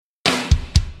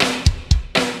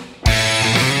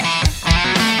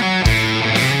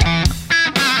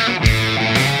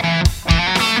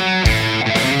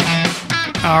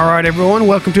All right, everyone,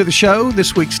 welcome to the show.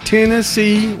 This week's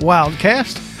Tennessee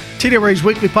Wildcast, TWRA's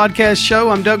weekly podcast show.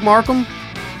 I'm Doug Markham.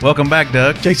 Welcome back,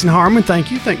 Doug. Jason Harmon,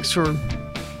 thank you. Thanks for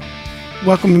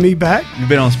welcoming me back. You've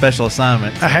been on special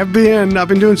assignment. I have been. I've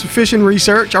been doing some fishing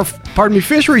research,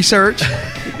 fish research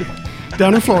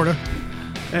down in Florida.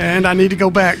 And I need to go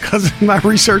back because my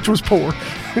research was poor,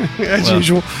 as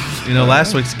usual. You know,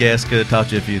 last week's guest could have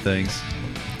taught you a few things.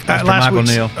 Michael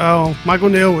Neal. Oh, Michael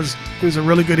Neal was a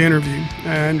really good interview,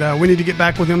 and we need to get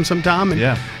back with him sometime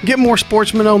and get more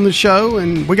sportsmen on the show.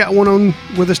 And we got one on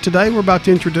with us today. We're about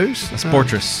to introduce a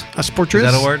sportress. A sportress.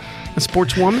 Is that a word? A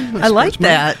sportswoman. I like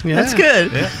that. Yeah. That's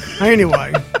good. Yeah.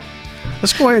 Anyway,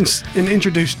 let's go ahead and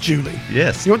introduce Julie.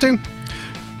 Yes. You want to?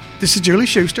 This is Julie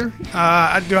Schuster.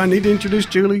 Do I need to introduce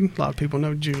Julie? A lot of people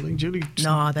know Julie.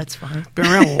 No, that's fine. Been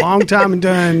around a long time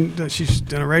and she's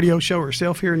done a radio show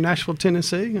herself here in Nashville,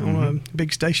 Tennessee, on a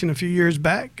big station a few years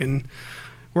back, and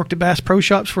worked at Bass Pro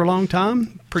Shops for a long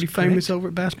time. Pretty famous over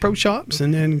at Bass Pro Shops,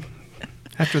 and then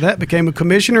after that became a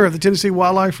commissioner of the Tennessee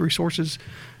Wildlife Resources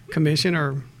Commission,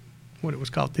 or what it was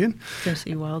called then.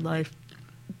 Tennessee Wildlife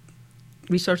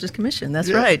Resources Commission. That's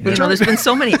right. You know, there's been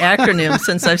so many acronyms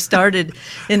since I've started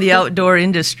in the outdoor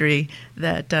industry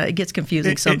that it gets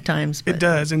confusing sometimes. It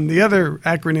does. And the other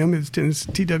acronym is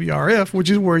TWRF, which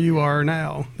is where you are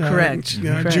now. Correct.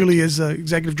 Correct. Julie is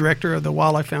executive director of the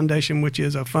Wildlife Foundation, which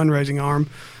is a fundraising arm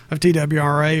of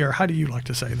TWRA, or how do you like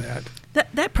to say that?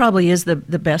 That probably is the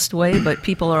best way, but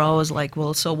people are always like,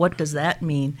 well, so what does that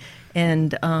mean?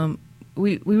 And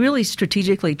we really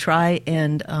strategically try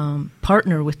and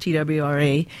partner with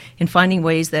TWRA in finding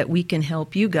ways that we can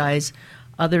help you guys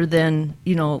other than,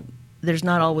 there's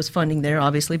not always funding there,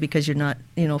 obviously, because you're not,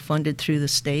 funded through the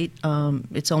state.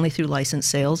 It's only through license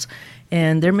sales.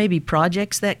 And there may be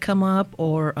projects that come up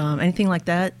or anything like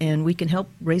that, and we can help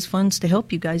raise funds to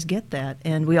help you guys get that.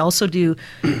 And we also do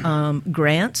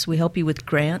grants. We help you with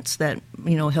grants that,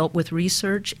 help with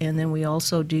research. And then we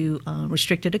also do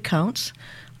restricted accounts,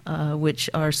 which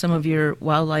are some of your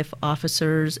wildlife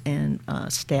officers and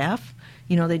staff.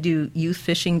 They do youth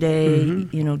fishing day,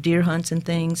 deer hunts and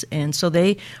things. And so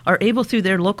they are able through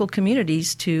their local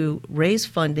communities to raise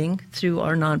funding through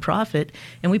our nonprofit.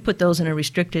 And we put those in a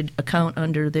restricted account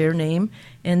under their name.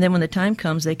 And then when the time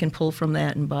comes, they can pull from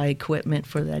that and buy equipment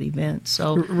for that event.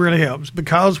 So it really helps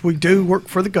because we do work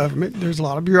for the government. There's a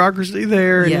lot of bureaucracy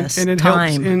there. Yes, and it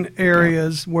helps in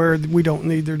areas where we don't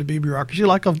need there to be bureaucracy,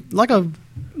 like an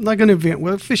event,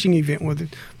 a fishing event with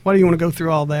it. Why do you want to go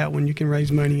through all that when you can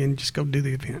raise money and just go do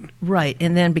the event? Right,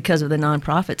 and then because of the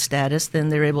nonprofit status, then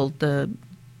they're able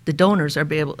the donors are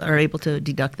able to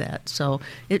deduct that. So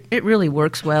it really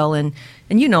works well, and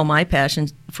my passion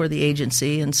for the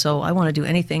agency, and so I want to do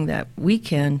anything that we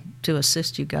can to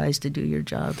assist you guys to do your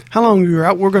job. How long you were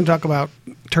out? We're going to talk about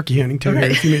turkey hunting too,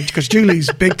 because Julie's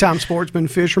a big time sportsman,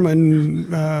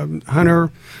 fisherman,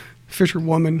 hunter.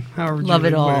 Fisherwoman, however. Love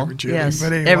Julie, it all. Whatever, Julie. Yes,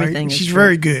 but anyway, everything. She's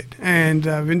very good, and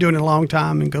been doing it a long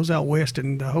time, and goes out west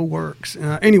and the whole works.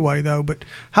 Anyway, though, but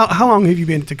how long have you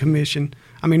been at the commission?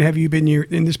 I mean, have you been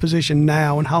in this position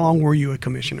now, and how long were you a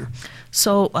commissioner?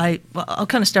 So I'll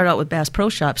kind of start out with Bass Pro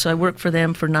Shops. So I worked for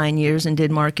them for 9 years and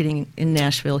did marketing in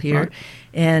Nashville here. Right.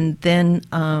 And then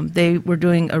they were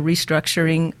doing a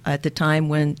restructuring at the time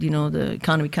when, the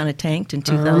economy kind of tanked in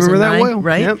 2009. I remember that well.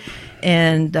 Right? Yep.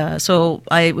 And so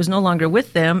I was no longer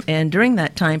with them. And during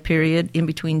that time period, in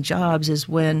between jobs, is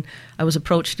when I was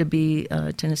approached to be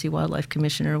Tennessee Wildlife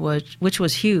Commissioner, which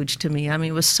was huge to me. I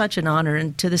mean, it was such an honor.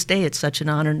 And to this day, it's such an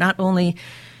honor. Not only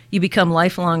you become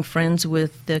lifelong friends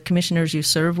with the commissioners you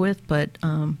serve with, but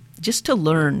just to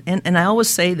learn. And I always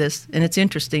say this, and it's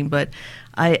interesting, but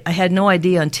I had no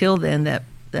idea until then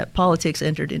that politics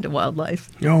entered into wildlife.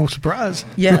 Oh, surprise.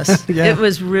 Yes. It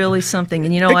was really something.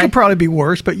 And, it could probably be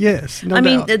worse, but yes, no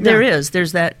doubt.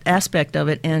 There's that aspect of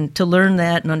it. And to learn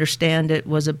that and understand it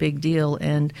was a big deal.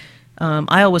 And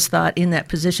I always thought in that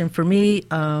position, for me,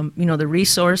 the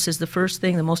resource is the first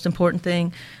thing, the most important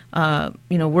thing.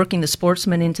 Working the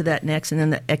sportsmen into that next, and then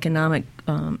the economic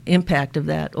impact of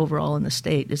that overall in the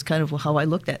state is kind of how I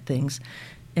looked at things.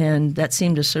 And that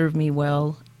seemed to serve me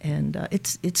well. And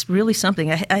it's really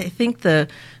something. I think the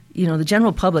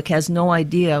general public has no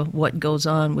idea what goes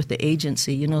on with the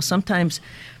agency. Sometimes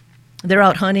they're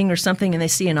out hunting or something and they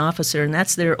see an officer, and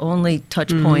that's their only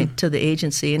touch point to the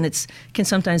agency, and it can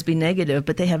sometimes be negative,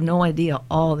 but they have no idea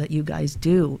all that you guys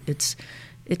do. It's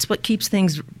what keeps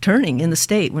things turning in the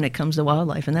state when it comes to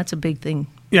wildlife, and that's a big thing.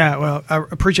 Yeah, well, I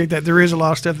appreciate that. There is a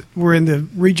lot of stuff. We're in the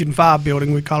Region 5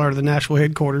 building. We call it the Nashville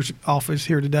headquarters office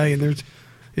here today, and there's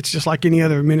it's just like any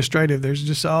other administrative. There's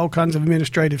just all kinds of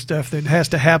administrative stuff that has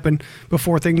to happen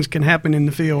before things can happen in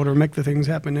the field or make the things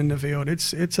happen in the field.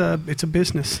 It's a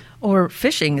business. Or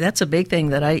fishing. That's a big thing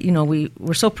that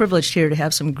we're so privileged here to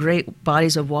have some great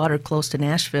bodies of water close to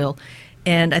Nashville.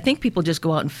 And I think people just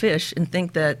go out and fish and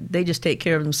think that they just take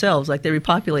care of themselves, like they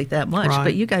repopulate that much. Right.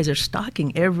 But you guys are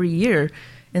stocking every year,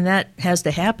 and that has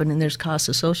to happen, and there's costs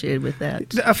associated with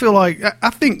that. I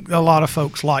think a lot of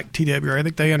folks like TWRA. I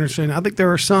think they understand. I think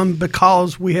there are some,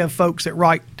 because we have folks that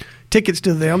write tickets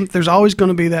to them, there's always going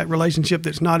to be that relationship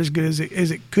that's not as good as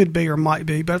it could be or might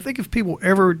be. But I think if people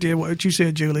ever did what you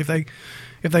said, Julie,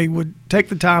 if they would take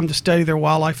the time to study their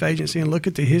wildlife agency and look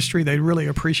at the history, they'd really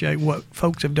appreciate what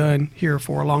folks have done here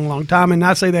for a long, long time. And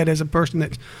I say that as a person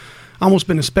that's almost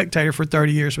been a spectator for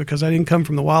 30 years, because I didn't come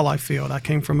from the wildlife field. I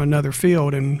came from another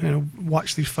field and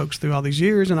watched these folks through all these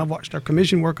years, and I've watched our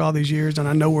commission work all these years, and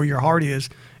I know where your heart is.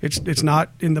 It's not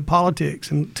in the politics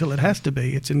until it has to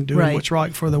be. It's in doing what's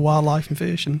right for the wildlife and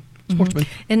fish and sportsmen.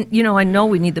 And, I know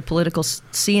we need the political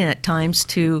scene at times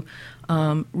to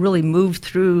really move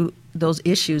through those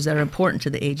issues that are important to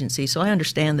the agency. So I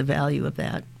understand the value of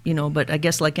that, but I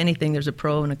guess like anything, there's a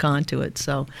pro and a con to it.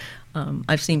 So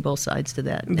I've seen both sides to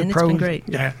that, and it's been great.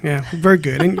 Yeah, very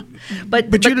good. And,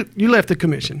 but you left the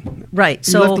commission. Right.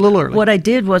 You left a little early. What I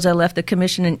did was I left the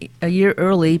commission a year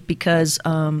early because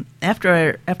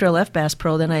after I left Bass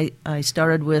Pro, then I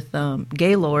started with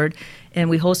Gaylord, and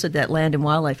we hosted that Land and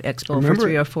Wildlife Expo for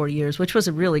 3 or 4 years, which was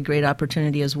a really great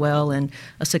opportunity as well and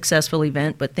a successful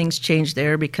event. But things changed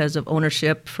there because of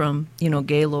ownership from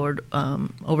Gaylord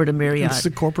over to Marriott. It's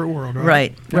the corporate world,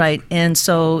 right? Right. And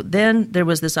so then there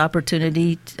was this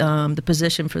opportunity, the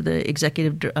position for the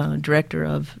executive director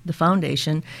of the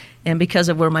foundation. And because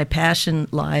of where my passion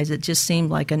lies, it just seemed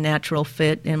like a natural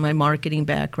fit in my marketing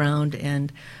background.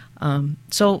 And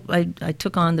so I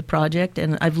took on the project,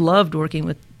 and I've loved working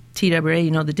with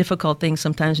TWRA. The difficult thing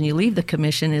sometimes when you leave the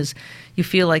commission is you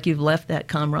feel like you've left that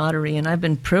camaraderie, and I've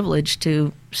been privileged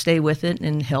to stay with it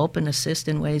and help and assist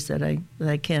in ways that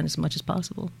I can as much as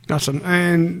possible. Awesome.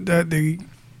 And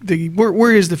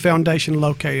where is the foundation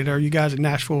located? Are you guys in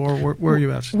Nashville, or where are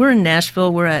you at? We're in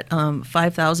Nashville. We're at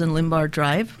 5000 Limbar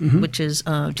Drive, which is just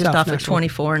South off Nashville. of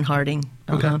 24 in Harding.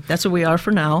 Okay. That's where we are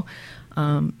for now.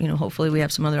 Hopefully we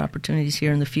have some other opportunities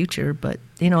here in the future, but,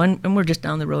 and we're just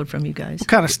down the road from you guys. What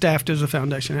kind of staff does the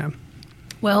foundation have?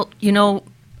 Well,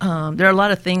 there are a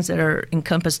lot of things that are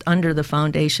encompassed under the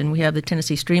foundation. We have the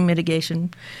Tennessee Stream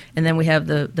Mitigation, and then we have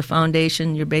the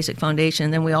foundation, your basic foundation,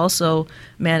 and then we also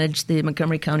manage the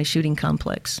Montgomery County Shooting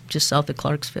Complex, just south of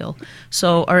Clarksville.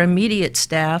 So our immediate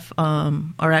staff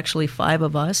are actually 5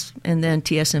 of us, and then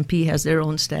TSMP has their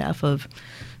own staff of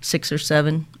 6 or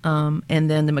 7, and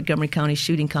then the Montgomery County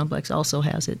Shooting Complex also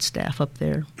has its staff up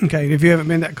there. Okay, and if you haven't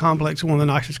been to that complex, one of the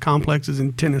nicest complexes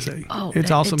in Tennessee. Oh,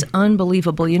 it's awesome. It's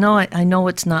unbelievable. I know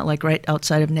it's not like right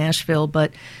outside of Nashville,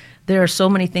 but there are so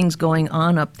many things going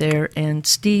on up there, and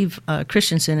Steve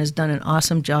Christensen has done an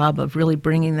awesome job of really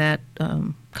bringing that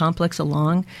complex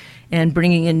along and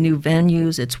bringing in new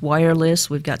venues. It's wireless.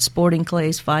 We've got sporting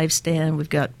clays, 5-stand. We've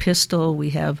got pistol.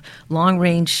 We have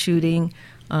long-range shooting.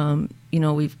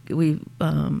 We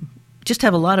just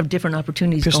have a lot of different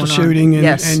opportunities Pistol going on. shooting and,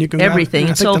 yes, and you can everything.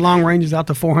 I think the long range is out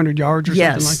to 400 yards or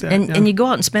something like that. And you go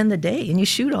out and spend the day and you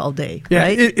shoot all day,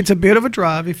 right? It's a bit of a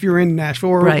drive if you're in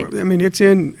Nashville. Right. I mean, it's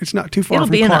not too far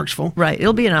from Clarksville. Right.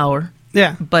 It'll be an hour.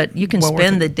 Yeah. But you can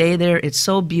spend the day there. It's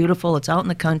so beautiful. It's out in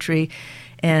the country,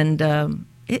 and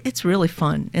it's really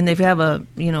fun. And they have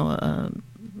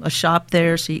a shop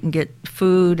there, so you can get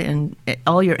food and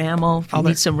all your ammo. If you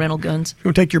need some rental guns, you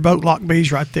can take your boat, lock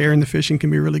bees right there, and the fishing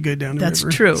can be really good down the river.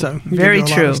 That's true. So very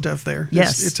true. A lot of stuff there.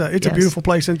 Yes, it's a beautiful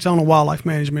place, and it's on a wildlife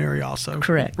management area also.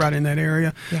 Correct. Right in that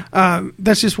area. Yeah.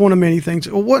 That's just one of many things.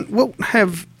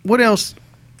 What else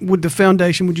would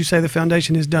you say the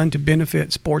foundation has done to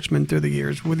benefit sportsmen through the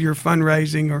years with your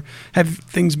fundraising, or have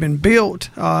things been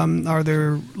built? Are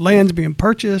there lands being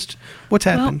purchased? What's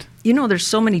happened? Well, there's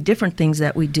so many different things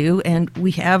that we do, and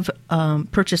we have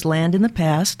purchased land in the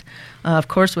past. Of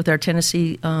course, with our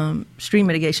Tennessee Stream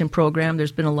Mitigation Program,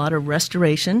 there's been a lot of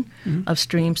restoration of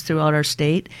streams throughout our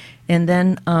state. And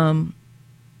then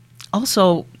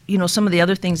also, some of the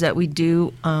other things that we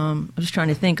do, I'm just trying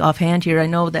to think offhand here. I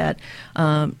know that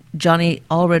Johnny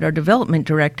Allred, our development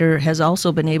director, has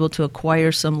also been able to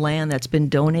acquire some land that's been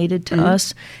donated to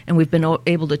us, and we've been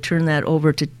able to turn that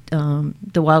over to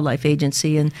the Wildlife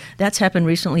Agency. And that's happened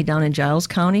recently down in Giles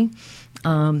County.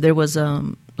 There was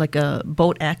like a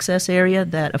boat access area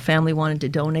that a family wanted to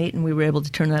donate, and we were able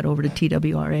to turn that over to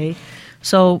TWRA.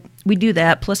 So we do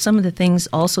that, plus some of the things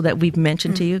also that we've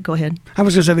mentioned to you. Go ahead. I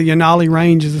was going to say the Yanali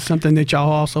Range is something that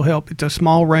y'all also help. It's a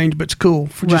small range, but it's cool.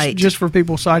 For just for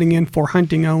people sighting in for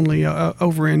hunting only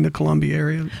over in the Columbia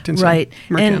area. Tennessee, right.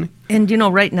 County. And,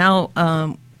 right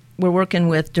now we're working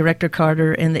with Director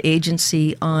Carter and the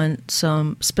agency on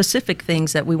some specific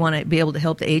things that we want to be able to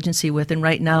help the agency with. And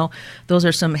right now, those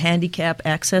are some handicap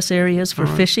access areas for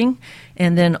fishing.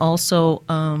 And then also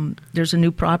there's a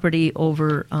new property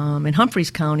over in Humphreys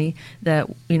County that,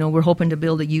 we're hoping to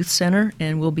build a youth center,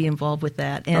 and we'll be involved with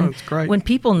that. And that's great. When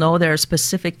people know there are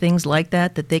specific things like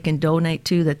that they can donate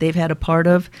to, that they've had a part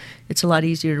of, it's a lot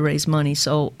easier to raise money.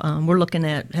 So we're looking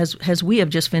at, as we have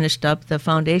just finished up the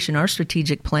foundation, our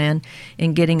strategic plan,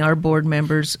 in getting our board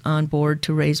members on board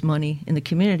to raise money in the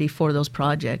community for those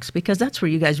projects, because that's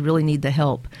where you guys really need the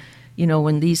help.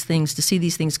 When to see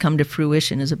these things come to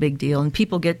fruition is a big deal, and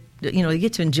people get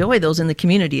to enjoy those in the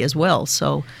community as well.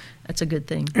 So that's a good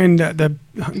thing. And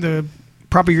the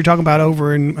property you're talking about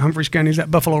over in Humphreys County, is that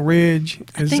Buffalo Ridge?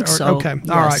 I think so. Okay, yes.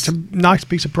 All right. It's a nice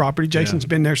piece of property. Jason's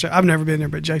been there. So I've never been there,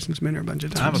 but Jason's been there a bunch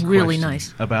of times. I have a really question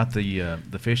nice about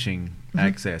the fishing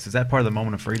access. Is that part of the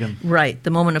Moment of Freedom? Right,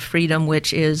 the Moment of Freedom,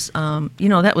 which is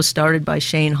that was started by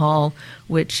Shane Hall,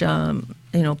 which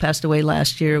passed away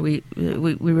last year. We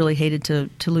really hated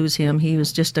to lose him. He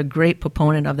was just a great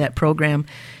proponent of that program.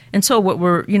 And so what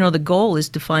the goal is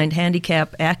to find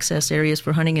handicap access areas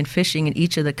for hunting and fishing in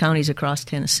each of the counties across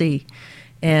Tennessee.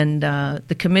 And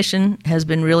the commission has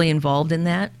been really involved in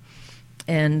that.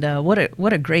 And what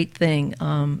a great thing.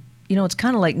 It's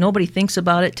kind of like nobody thinks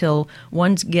about it till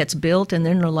one gets built, and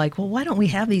then they're like, well, why don't we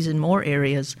have these in more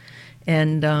areas?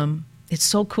 And it's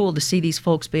so cool to see these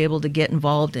folks be able to get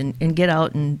involved and get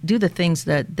out and do the things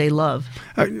that they love.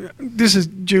 This is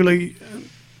Julie.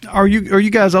 Are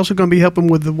you guys also going to be helping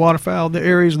with the waterfowl, the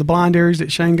areas, the blind areas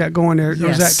that Shane got going there? Yes.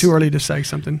 Or is that too early to say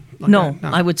something like No, that? No,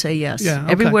 I would say yes. Yeah,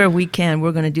 okay. Everywhere we can,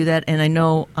 we're going to do that. And I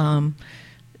know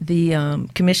the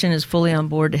commission is fully on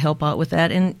board to help out with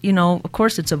that. And, of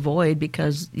course, it's a void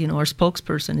because, our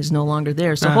spokesperson is no longer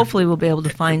there. So hopefully we'll be able to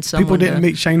find someone. People didn't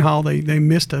meet Shane Hall. They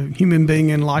missed a human being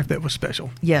in life that was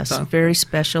special. Yes, very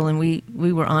special. And we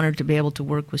were honored to be able to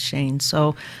work with Shane.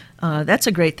 So that's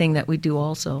a great thing that we do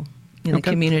also in the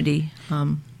community.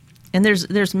 And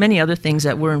there's many other things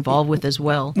that we're involved with as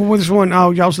well. Well, there's one.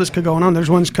 Y'all's list could go on. There's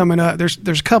ones coming up. There's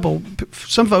a couple.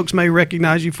 Some folks may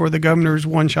recognize you for the governor's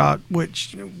one shot,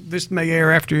 which this may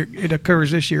air after it occurs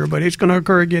this year, but it's going to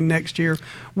occur again next year.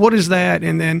 What is that?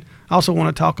 And then I also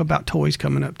want to talk about toys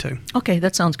coming up too. Okay,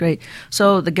 that sounds great.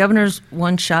 So the governor's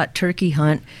one shot turkey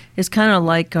hunt is kind of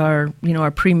like our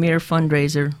premier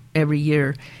fundraiser every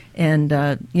year. And,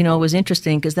 it was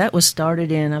interesting because that was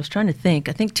started in, I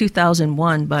think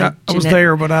 2001 by Jeanette. I was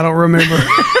there, but I don't remember.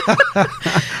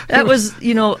 That was,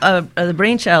 the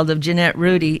brainchild of Jeanette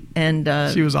Rudy. And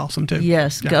she was awesome, too.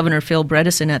 Yes, yeah. Governor Phil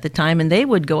Bredesen at the time. And they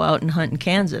would go out and hunt in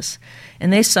Kansas.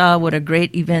 And they saw what a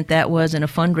great event that was and a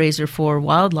fundraiser for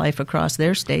wildlife across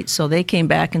their state. So they came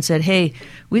back and said, hey,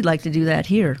 we'd like to do that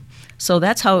here. So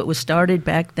that's how it was started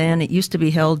back then. It used to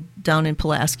be held down in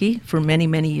Pulaski for many,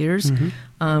 many years.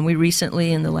 Mm-hmm. We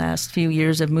recently, in the last few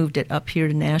years, have moved it up here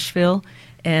to Nashville.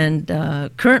 And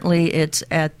currently it's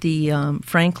at the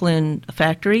Franklin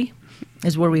Factory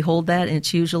is where we hold that. And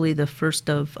it's usually the 1st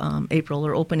of April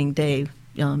or opening day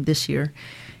this year.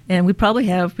 And we probably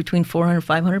have between 400 and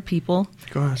 500 people.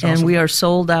 And awesome. We are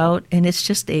sold out, and it's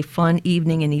just a fun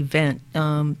evening and event.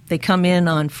 They come in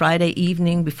on Friday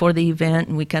evening before the event,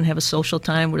 and we kind of have a social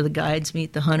time where the guides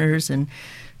meet the hunters and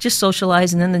just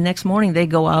socialize. And then the next morning they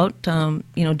go out. Johnny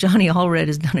Allred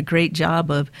has done a great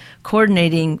job of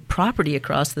coordinating property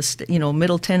across the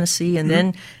Middle Tennessee, and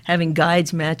then having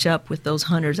guides match up with those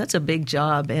hunters. That's a big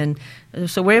job, and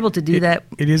so we're able to do that.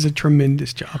 It is a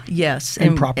tremendous job. Yes,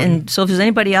 and so if there's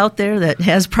anybody out there that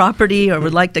has property or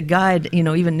would like to guide,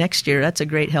 even next year, that's a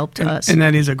great help to us. And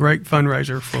that is a great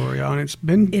fundraiser for y'all.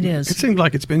 And it is. It seems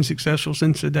like it's been successful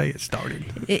since the day it started.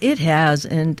 It has,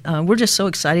 and we're just so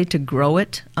excited to grow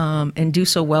it and do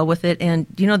so well with it. And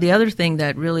the other thing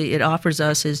that really it offers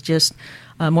us is just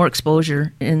more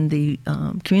exposure in the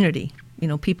community.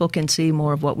 People can see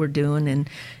more of what we're doing,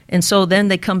 and so then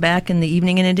they come back in the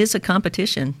evening, and it is a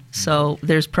competition. So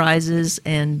there's prizes,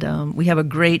 and we have a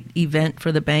great event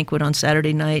for the banquet on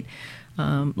Saturday night,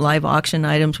 live auction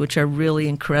items, which are really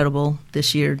incredible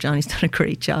this year. Johnny's done a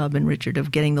great job, and Richard, of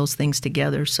getting those things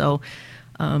together. So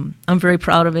I'm very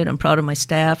proud of it. I'm proud of my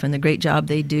staff and the great job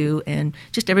they do, and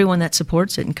just everyone that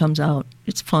supports it and comes out.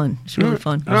 It's fun. It's really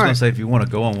fun. I was going to say, if you want to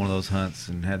go on one of those hunts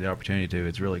and have the opportunity to,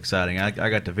 it's really exciting. I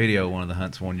got to video one of the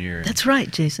hunts one year. That's right,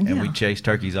 Jason. And we chased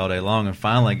turkeys all day long, and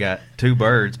finally got 2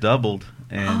 birds doubled.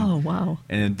 And, oh, wow.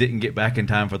 And didn't get back in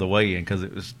time for the weigh-in because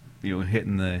it was,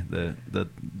 hitting the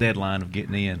deadline of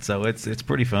getting in. So it's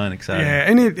pretty fun, exciting. Yeah,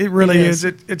 and it really is.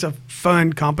 It's a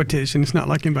fun competition. It's not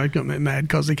like anybody's going to get mad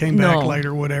because they came back late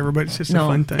or whatever, but it's just a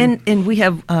fun thing. And we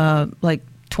have like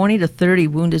 20 to 30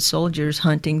 wounded soldiers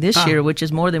hunting this year, which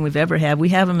is more than we've ever had. We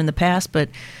have them in the past, but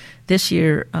this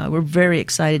year we're very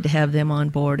excited to have them on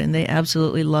board, and they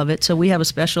absolutely love it. So we have a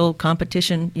special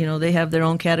competition. They have their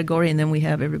own category, and then we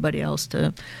have everybody else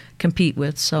to compete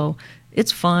with. So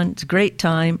it's fun. It's a great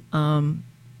time. I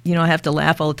have to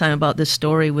laugh all the time about this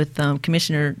story with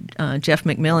Commissioner Jeff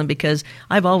McMillan, because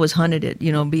I've always hunted it,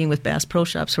 being with Bass Pro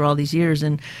Shops for all these years.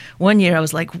 And one year I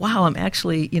was like, wow, I'm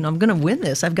actually, I'm going to win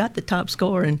this. I've got the top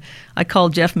score. And I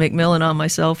called Jeff McMillan on my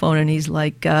cell phone, and he's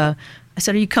like, I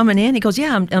said, are you coming in? He goes,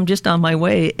 yeah, I'm just on my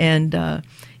way. And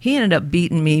he ended up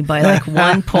beating me by like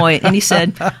 1 point. And he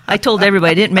said, I told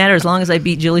everybody, it didn't matter as long as I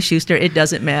beat Julie Schuster, it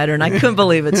doesn't matter. And I couldn't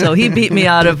believe it. So he beat me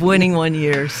out of winning 1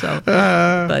 year. So,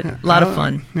 but a lot of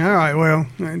fun. All right. Well,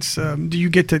 it's, do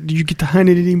you get to hunt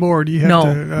it anymore? Or do you have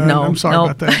to? No. I'm sorry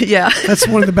about that. Yeah. That's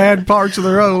one of the bad parts of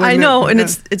the role. I know. And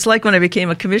it's like when I became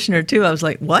a commissioner too, I was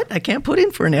like, what? I can't put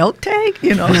in for an elk tag?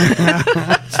 Yeah.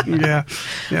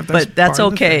 But that's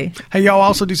okay. Hey, y'all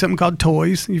also do something called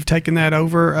Toys. You've taken that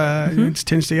over. It's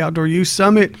Tennessee Outdoor Youth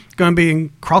Summit. Going to be in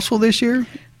Crossville this year?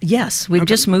 Yes, we've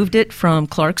just moved it from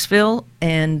Clarksville,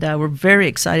 and we're very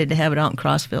excited to have it out in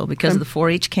Crossville because of the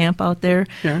 4-H camp out there.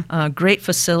 Yeah. Great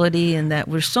facility, and that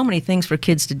there's so many things for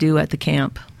kids to do at the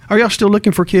camp. Are y'all still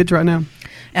looking for kids right now?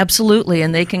 Absolutely,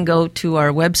 and they can go to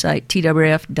our website,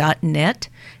 twrf.net,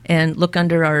 and look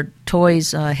under our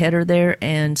Toys header there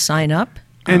and sign up.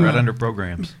 And right under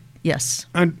programs. Yes.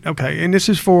 Okay, and this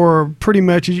is for pretty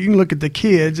much, you can look at the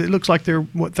kids. It looks like they're,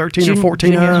 13 or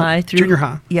 14? Junior high. Junior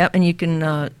high. Yep, and you can,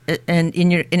 and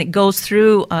it goes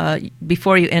through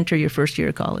before you enter your first year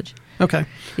of college. Okay.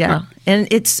 Yeah, right. And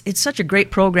it's such a great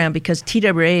program because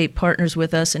TWA partners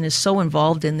with us and is so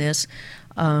involved in this.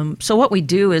 So what we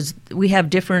do is we have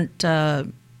different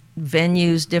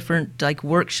venues, different like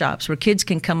workshops where kids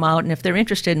can come out, and if they're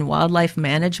interested in wildlife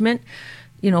management,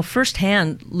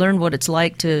 firsthand learn what it's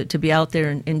like to be out there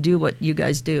and do what you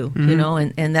guys do,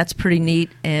 and that's pretty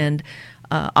neat. And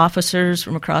officers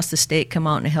from across the state come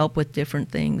out and help with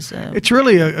different things. It's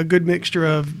really a good mixture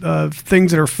of things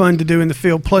that are fun to do in the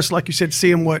field, plus, like you said,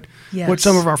 seeing what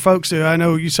some of our folks do. I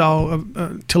know you saw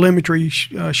telemetry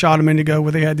shot a minute ago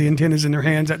where they had the antennas in their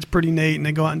hands. That's pretty neat, and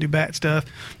they go out and do bat stuff.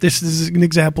 This is an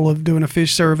example of doing a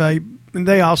fish survey. And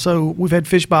we've had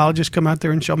fish biologists come out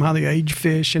there and show them how they age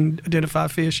fish and identify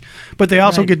fish. But they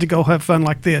also get to go have fun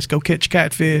like this, go catch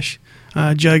catfish,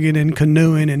 jugging and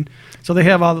canoeing. And so they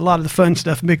have a lot of the fun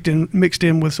stuff mixed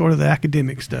in with sort of the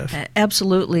academic stuff.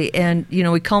 Absolutely. And,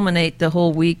 we culminate the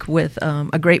whole week with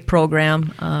a great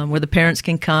program where the parents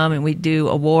can come, and we do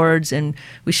awards, and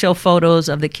we show photos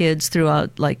of the kids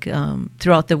throughout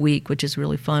the week, which is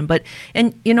really fun.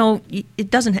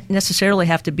 It doesn't necessarily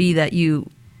have to be that you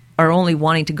are only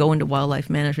wanting to go into wildlife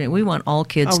management. We want all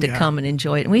kids to come and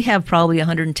enjoy it. And we have probably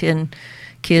 110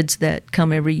 kids that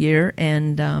come every year.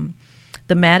 And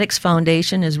the Maddox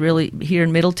Foundation is really, here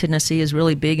in Middle Tennessee, is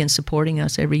really big in supporting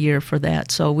us every year for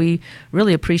that. So we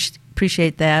really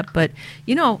appreciate that. But,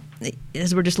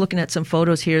 as we're just looking at some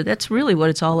photos here, that's really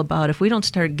what it's all about. If we don't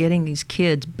start getting these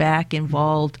kids back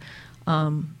involved,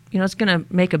 it's going to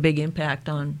make a big impact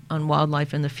on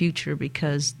wildlife in the future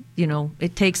because,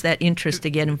 it takes that interest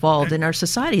to get involved. And our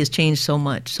society has changed so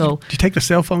much. So, do you take the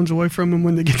cell phones away from them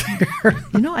when they get there?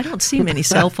 I don't see many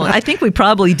cell phones. I think we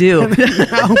probably do.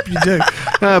 I hope you do.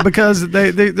 Because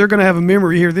they're going to have a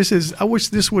memory here. I wish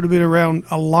this would have been around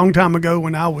a long time ago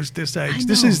when I was this age.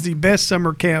 This is the best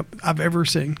summer camp I've ever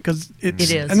seen. Because it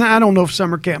is. And I don't know if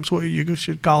summer camp's what you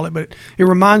should call it, but it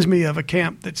reminds me of a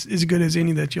camp that's as good as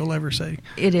any that you'll ever see.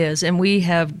 It is. And we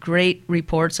have great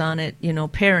reports on it,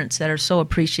 parents that are so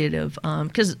appreciative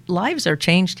because lives are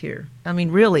changed here. I mean,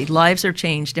 really, lives are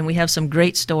changed. And we have some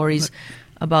great stories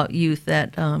about youth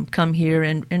that come here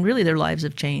and really their lives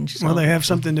have changed. So. Well, they have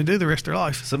something to do the rest of their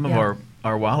life. Some of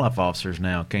our wildlife officers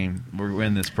now were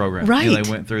in this program. Right. They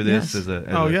went through this as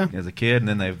a kid, and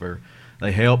then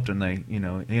they helped and they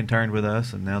interned with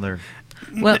us, and now they're.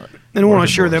 Well, And I want to Boys and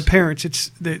assure their boys.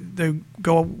 parents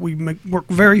work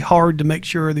very hard to make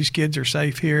sure these kids are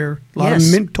safe here. A lot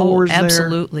of mentors Oh,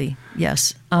 absolutely.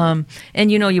 Yes. And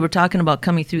you were talking about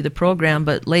coming through the program,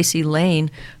 but Lacey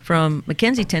Lane from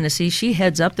McKenzie, Tennessee, she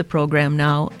heads up the program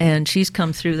now, and she's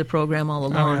come through the program all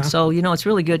along. yeah. So, it's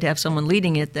really good to have someone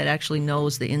leading it that actually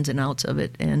knows the ins and outs of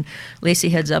it. And Lacey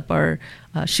heads up our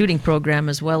shooting program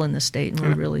as well in the state, and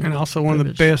we're really And also one of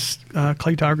the privileged. best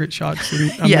clay target shots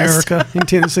in Yes. America, in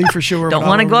Tennessee for sure. Don't but all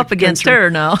want to over go the up against country. her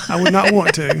now. I would not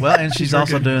want to. Well, and she's very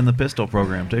also good. doing the pistol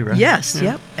program too, right? Yes,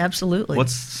 yep, absolutely.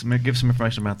 Give some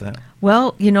information about that.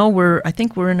 Well, I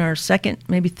think we're in our second,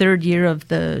 maybe third year of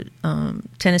the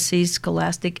Tennessee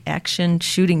Scholastic Action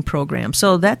Shooting Program.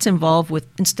 So that's involved with,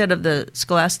 instead of the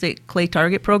Scholastic Clay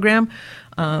Target Program,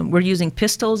 we're using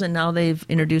pistols, and now they've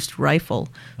introduced rifle.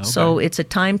 Okay. So it's a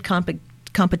timed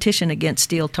competition against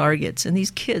steel targets, and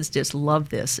these kids just love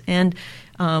this. And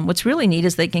what's really neat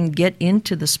is they can get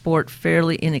into the sport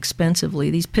fairly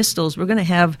inexpensively. These pistols, we're going to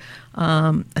have,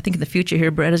 I think in the future here,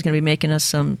 Beretta's going to be making us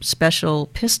some special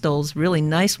pistols, really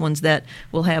nice ones that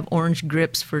will have orange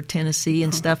grips for Tennessee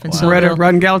and stuff. And so Beretta, they'll-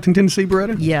 right in Gallatin, Tennessee,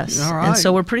 Beretta? Yes, All right. and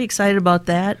so we're pretty excited about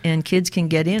that, and kids can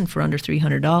get in for under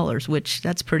 $300, which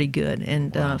that's pretty good.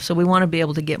 And so we want to be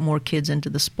able to get more kids into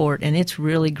the sport, and it's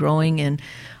really growing. And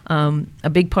a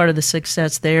big part of the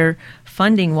success there,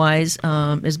 funding-wise,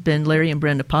 has been Larry and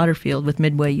Brenda Potterfield with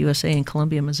Midway USA in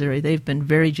Columbia, Missouri. They've been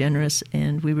very generous,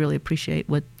 and we really appreciate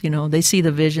what, they see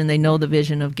the vision, they know the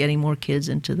vision of getting more kids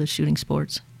into the shooting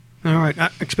sports. All right. I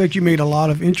expect you meet a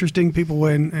lot of interesting people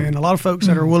and a lot of folks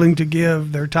that are willing to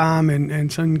give their time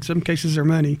and some cases their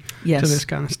money Yes. to this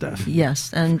kind of stuff. For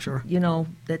Yes, and sure.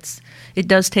 it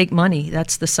does take money.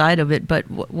 That's the side of it. But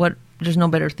what there's no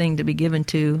better thing to be given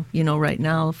to right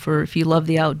now for if you love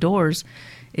the outdoors,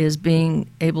 is being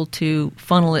able to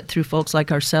funnel it through folks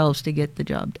like ourselves to get the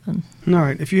job done. All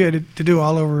right. If you had to do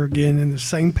all over again and the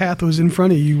same path was in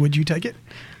front of you, would you take it?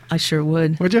 I sure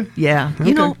would. Would you? Yeah.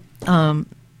 Okay.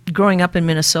 Growing up in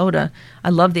Minnesota, I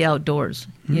love the outdoors.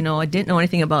 Mm-hmm. I didn't know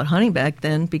anything about hunting back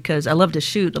then because I loved to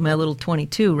shoot. I'm a little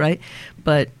 22, right?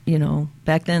 But,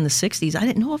 back then in the 60s, I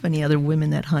didn't know of any other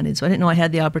women that hunted. So I didn't know I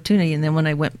had the opportunity. And then when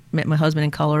I met my husband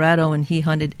in Colorado and he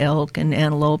hunted elk and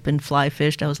antelope and fly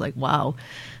fished, I was like, wow,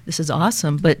 this is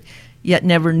awesome. But yet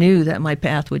never knew that my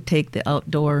path would take the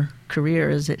outdoor career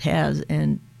as it has.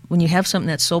 And when you have something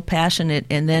that's so passionate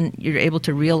and then you're able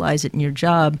to realize it in your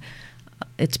job,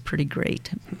 it's pretty great.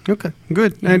 Okay,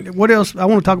 good. And what else? I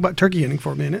want to talk about turkey hunting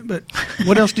for a minute, but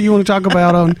what else do you want to talk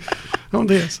about on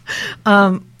this?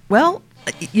 Well,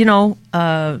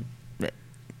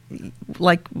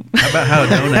 like How about how to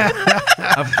donate?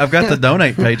 I've got the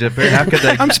donate page up here. How could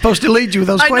they? I'm supposed to lead you with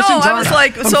those I know. questions. I was aren't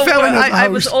like, I'm so failing as a I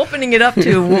was host. opening it up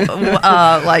to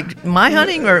like my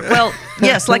hunting, or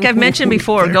yes, like I've mentioned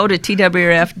before, go to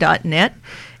twrf.net.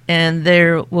 And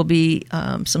there will be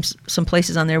some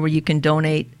places on there where you can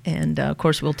donate, and of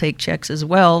course we'll take checks as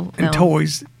well. And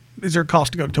toys. Is there a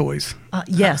cost to go to toys?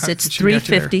 Yes, it's She got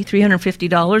you there.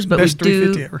 $350, but Best we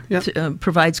do $350 ever. Yep.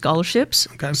 provide scholarships.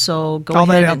 Okay. So go All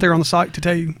ahead that out and- there on the site to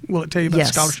tell you. Will it tell you about Yes,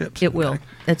 scholarships? it will. Okay.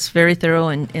 It's very thorough,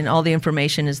 and all the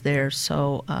information is there.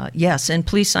 So yes, and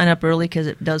please sign up early because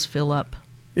it does fill up.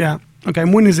 Yeah. Okay.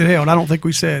 And when is it held? I don't think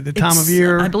we said the time of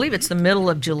year. I believe it's the middle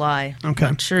of July. Okay.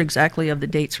 I'm not sure exactly of the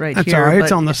dates right That's here. all right.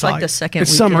 It's but on the it's like site. the second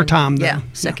It's weekend. summertime, though. Yeah,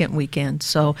 second weekend.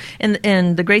 So,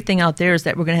 and the great thing out there is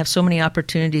that we're going to have so many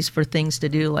opportunities for things to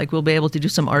do. Like we'll be able to do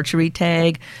some archery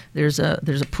tag. There's a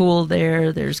pool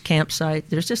there. There's campsite.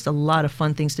 There's just a lot of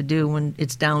fun things to do when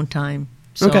it's downtime.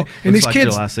 So, Okay. And Looks these like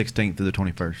kids. July 16th through the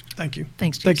 21st. Thank you.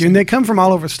 Thanks, Thank you. Jason. And they come from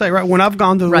all over the state, right? When I've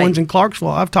gone to the Right. ones in Clarksville,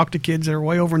 I've talked to kids that are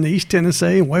way over in the East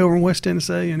Tennessee and way over in West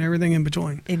Tennessee and everything in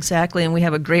between. Exactly, and we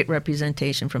have a great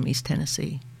representation from East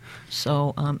Tennessee.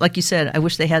 So, like you said, I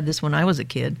wish they had this when I was a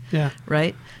kid. Yeah.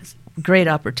 Right? Great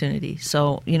opportunity.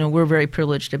 So, we're very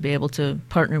privileged to be able to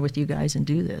partner with you guys and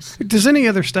do this. Does any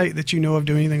other state that you know of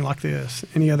do anything like this?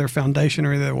 Any other foundation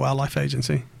or any other wildlife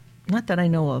agency? Not that I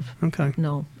know of. Okay.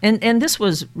 No. And this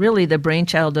was really the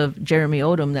brainchild of Jeremy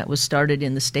Odom that was started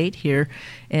in the state here.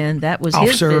 And that was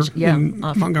Officer his vision. in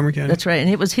Montgomery County. That's right. And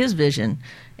it was his vision.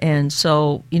 And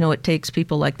so, it takes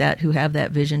people like that who have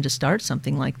that vision to start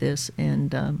something like this.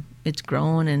 And it's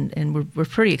grown, and we're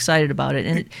pretty excited about it.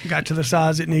 And It got to the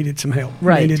size it needed some help.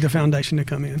 Right. It needed the foundation to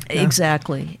come in. Yeah.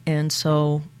 Exactly. And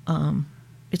so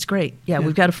it's great. Yeah,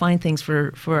 we've got to find things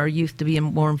for our youth to be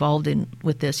more involved in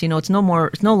with this. It's no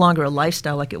longer a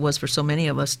lifestyle like it was for so many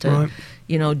of us to,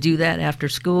 Right. do that after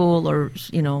school or,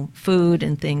 food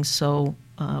and things. So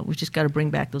we just got to bring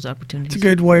back those opportunities. It's a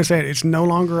good way of saying it. It's no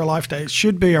longer a lifestyle. It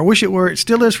should be. I wish it were. It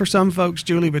still is for some folks,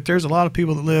 Julie, but there's a lot of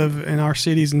people that live in our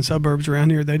cities and suburbs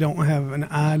around here. They don't have an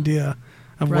idea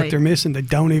of what Right. they're missing. They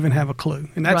don't even have a clue.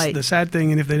 And that's Right. the sad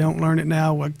thing. And if they don't learn it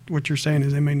now, what you're saying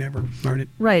is they may never learn it.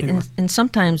 Right, anyway. and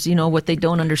sometimes, you know, what they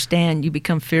don't understand, you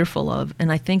become fearful of.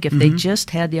 And I think if they just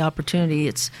had the opportunity,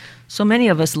 it's so many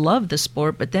of us love the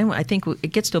sport, but then I think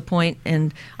it gets to a point,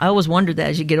 and I always wondered that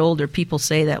as you get older, people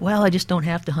say that, well, I just don't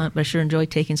have to hunt, but I sure enjoy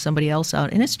taking somebody else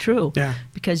out. And it's true, Yeah.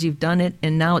 because you've done it,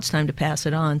 and now it's time to pass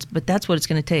it on. But that's what it's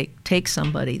going to take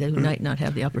somebody that might not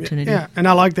have the opportunity. Yeah, and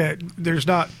I like that. There's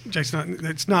not, Jason.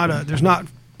 It's not. There's not.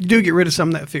 You do get rid of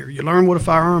some of that fear. You learn what a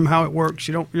firearm, how it works.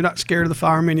 You're not scared of the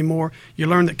firearm anymore. You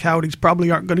learn that coyotes probably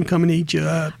aren't going to come and eat you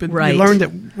up. And Right. You learn that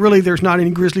really there's not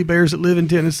any grizzly bears that live in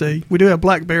Tennessee. We do have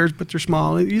black bears, but they're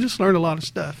small. You just learn a lot of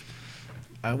stuff.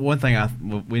 One thing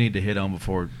we need to hit on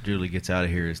before Julie gets out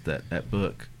of here is that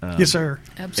book. Yes, sir.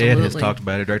 Absolutely. Ed has talked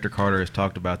about it. Director Carter has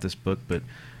talked about this book, but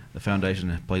the foundation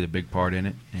has played a big part in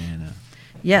it, and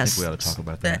Yes. I think we ought to talk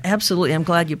about that. Absolutely. I'm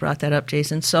glad you brought that up,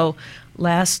 Jason. So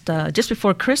just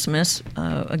before Christmas,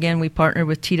 again, we partnered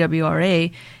with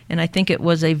TWRA, and I think it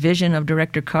was a vision of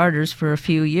Director Carter's for a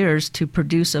few years to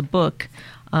produce a book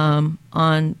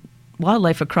on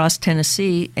wildlife across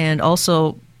Tennessee and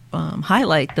also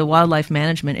highlight the wildlife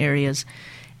management areas.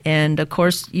 And, of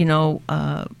course, you know,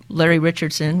 Larry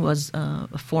Richardson was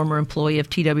a former employee of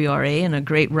TWRA and a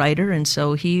great writer, and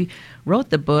so he wrote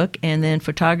the book. And then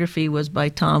photography was by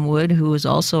Tom Wood, who was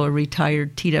also a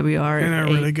retired TWRA. And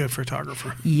a really good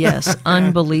photographer. Yes,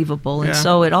 unbelievable. And Yeah.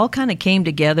 so it all kind of came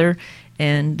together,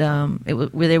 and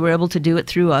they were able to do it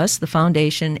through us, the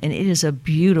foundation, and it is a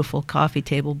beautiful coffee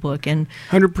table book. And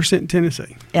 100%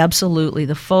 Tennessee. absolutely,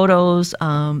 the photos,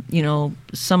 you know,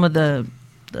 some of the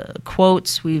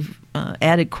quotes, we've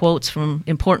added quotes from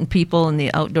important people in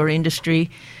the outdoor industry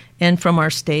and from our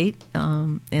state,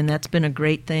 and that's been a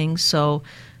great thing. So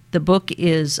the book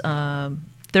is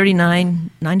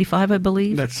 $39.95, I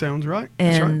believe. That sounds right.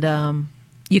 That's And right.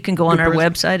 you can go on Good our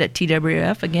present. website at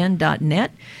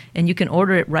twrf.net, and you can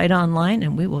order it right online,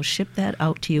 and we will ship that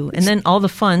out to you. And then all the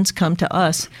funds come to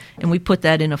us, and we put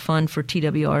that in a fund for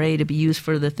TWRA to be used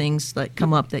for the things that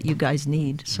come up that you guys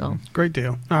need. So Great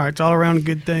deal. All right, it's all around a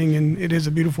good thing, and it is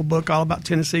a beautiful book all about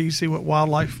Tennessee. You see what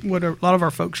wildlife, what a lot of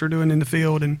our folks are doing in the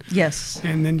field, and yes.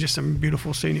 then just some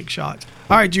beautiful scenic shots.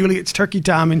 All right, Julie, it's turkey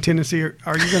time in Tennessee.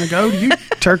 Are you going to go? Do you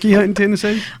turkey hunt in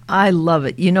Tennessee? I love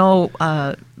it. You know,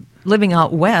 living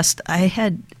out west, I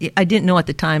didn't know at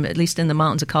the time, at least in the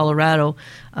mountains of Colorado,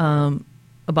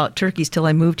 about turkeys till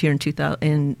I moved here in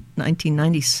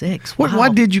 1996. Wow. Why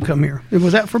did you come here?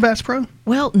 Was that for Bass Pro?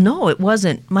 Well, no, it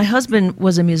wasn't. My husband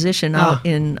was a musician out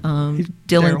in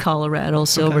Dillon, Daryl. Colorado,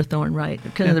 Silverthorne, right?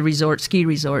 Kind of the ski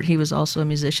resort. He was also a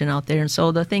musician out there, and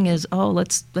so the thing is,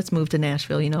 let's move to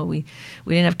Nashville. You know, we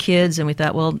didn't have kids, and we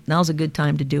thought, well, now's a good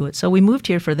time to do it. So we moved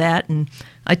here for that, and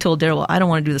I told Daryl, well, I don't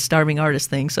want to do the starving artist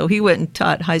thing. So he went and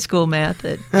taught high school math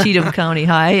at Cheatham County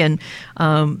High, and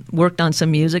worked on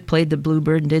some music, played the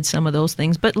bluebird, and did some of those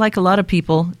things. But like a lot of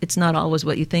people, it's not always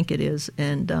what you think it is,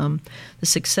 and the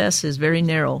success is very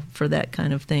narrow for that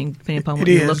kind of thing, depending upon what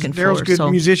you're looking Daryl's for. a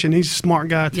good musician. He's a smart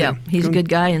guy, too. Yeah, he's a good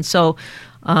guy, and so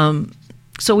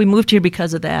we moved here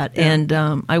because of that. Yeah. And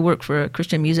I worked for a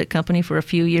Christian music company for a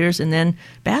few years, and then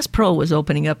Bass Pro was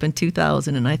opening up in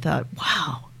 2000, and I thought,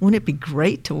 wow, wouldn't it be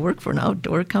great to work for an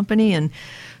outdoor company? And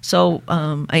so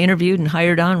I interviewed and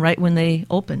hired on right when they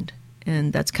opened.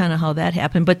 And that's kind of how that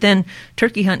happened. But then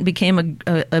turkey hunting became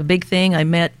a big thing. I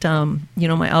met,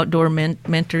 my outdoor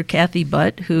mentor, Kathy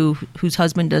Butt, whose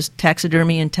husband does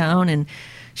taxidermy in town, and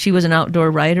she was an outdoor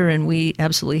writer, and we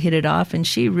absolutely hit it off. And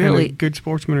she really And a good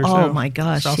sportsman herself. Oh my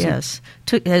gosh, That's awesome. yes,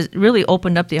 has really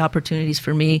opened up the opportunities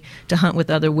for me to hunt with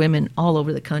other women all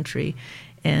over the country,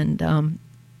 and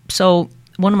so.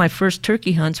 One of my first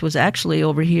turkey hunts was actually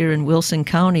over here in Wilson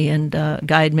County, and a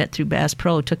guy I'd met through Bass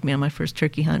Pro took me on my first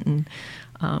turkey hunt. And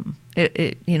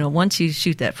once you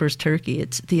shoot that first turkey,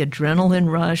 it's the adrenaline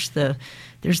rush.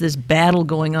 There's this battle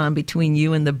going on between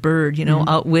you and the bird,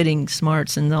 outwitting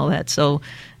smarts and all that. So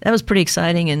that was pretty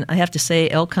exciting. And I have to say,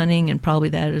 elk hunting and probably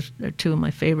that are two of my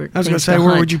favorite. I was going to say,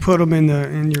 where would you put them in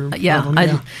your? level?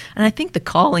 And I think the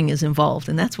calling is involved,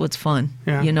 and that's what's fun.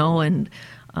 Yeah. And.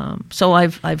 So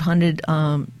I've hunted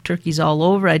turkeys all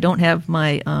over. I don't have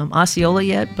my Osceola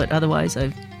yet, but otherwise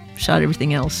I've shot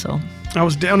everything else. So I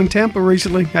was down in Tampa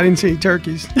recently. I didn't see any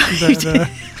turkeys. But,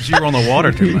 You were on the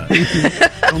water too much.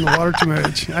 on the water too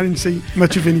much. I didn't see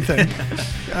much of anything.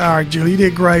 All right, Julie, you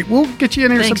did great. We'll get you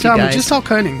in here Thanks, sometime. you We'll guys. just talk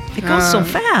hunting. It goes so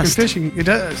fast. And fishing, it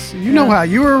does. You know how.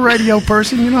 You were a radio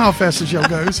person. You know how fast the show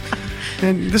goes.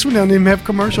 And this one doesn't even have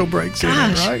commercial breaks in it,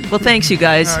 Gosh. right? Well, thanks, you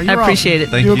guys. I You're appreciate awesome.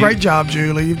 it. Thank You do a you. great job,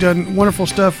 Julie. You've done wonderful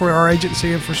stuff for our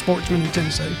agency and for sportsmen in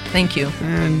Tennessee Thank you.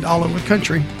 and all over the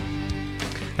country.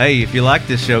 Hey, if you like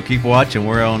this show, keep watching.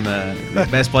 We're on the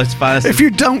best place to find us. If you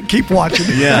don't, keep watching.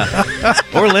 Yeah.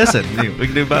 Or listen. We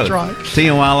can do both. That's right.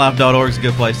 tnwildlife.org is a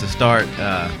good place to start.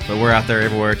 But we're out there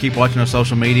everywhere. Keep watching our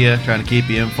social media, trying to keep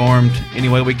you informed any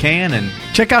way we can. And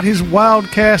Check out his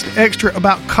Wildcast Extra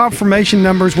about confirmation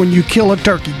numbers when you kill a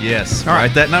turkey yes, All right.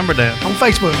 write that number down. on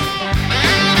Facebook.